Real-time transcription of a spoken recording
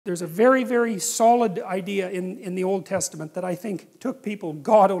There's a very, very solid idea in the Old Testament that I think took people,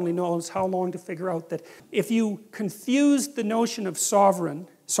 God only knows how long, to figure out, that if you confused the notion of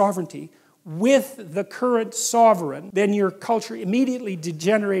sovereignty with the current sovereign, then your culture immediately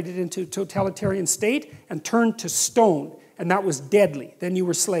degenerated into a totalitarian state and turned to stone. And that was deadly. Then you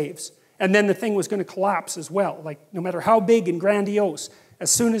were slaves. And then the thing was going to collapse as well. Like, no matter how big and grandiose,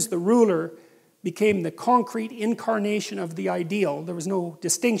 as soon as the ruler became the concrete incarnation of the ideal, there was no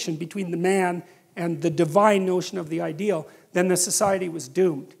distinction between the man and the divine notion of the ideal, then the society was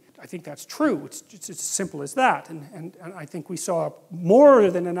doomed. I think that's true. It's as simple as that. And I think we saw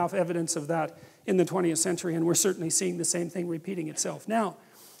more than enough evidence of that in the 20th century, and we're certainly seeing the same thing repeating itself now.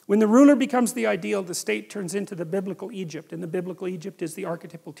 When the ruler becomes the ideal, the state turns into the biblical Egypt, and the biblical Egypt is the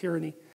archetypal tyranny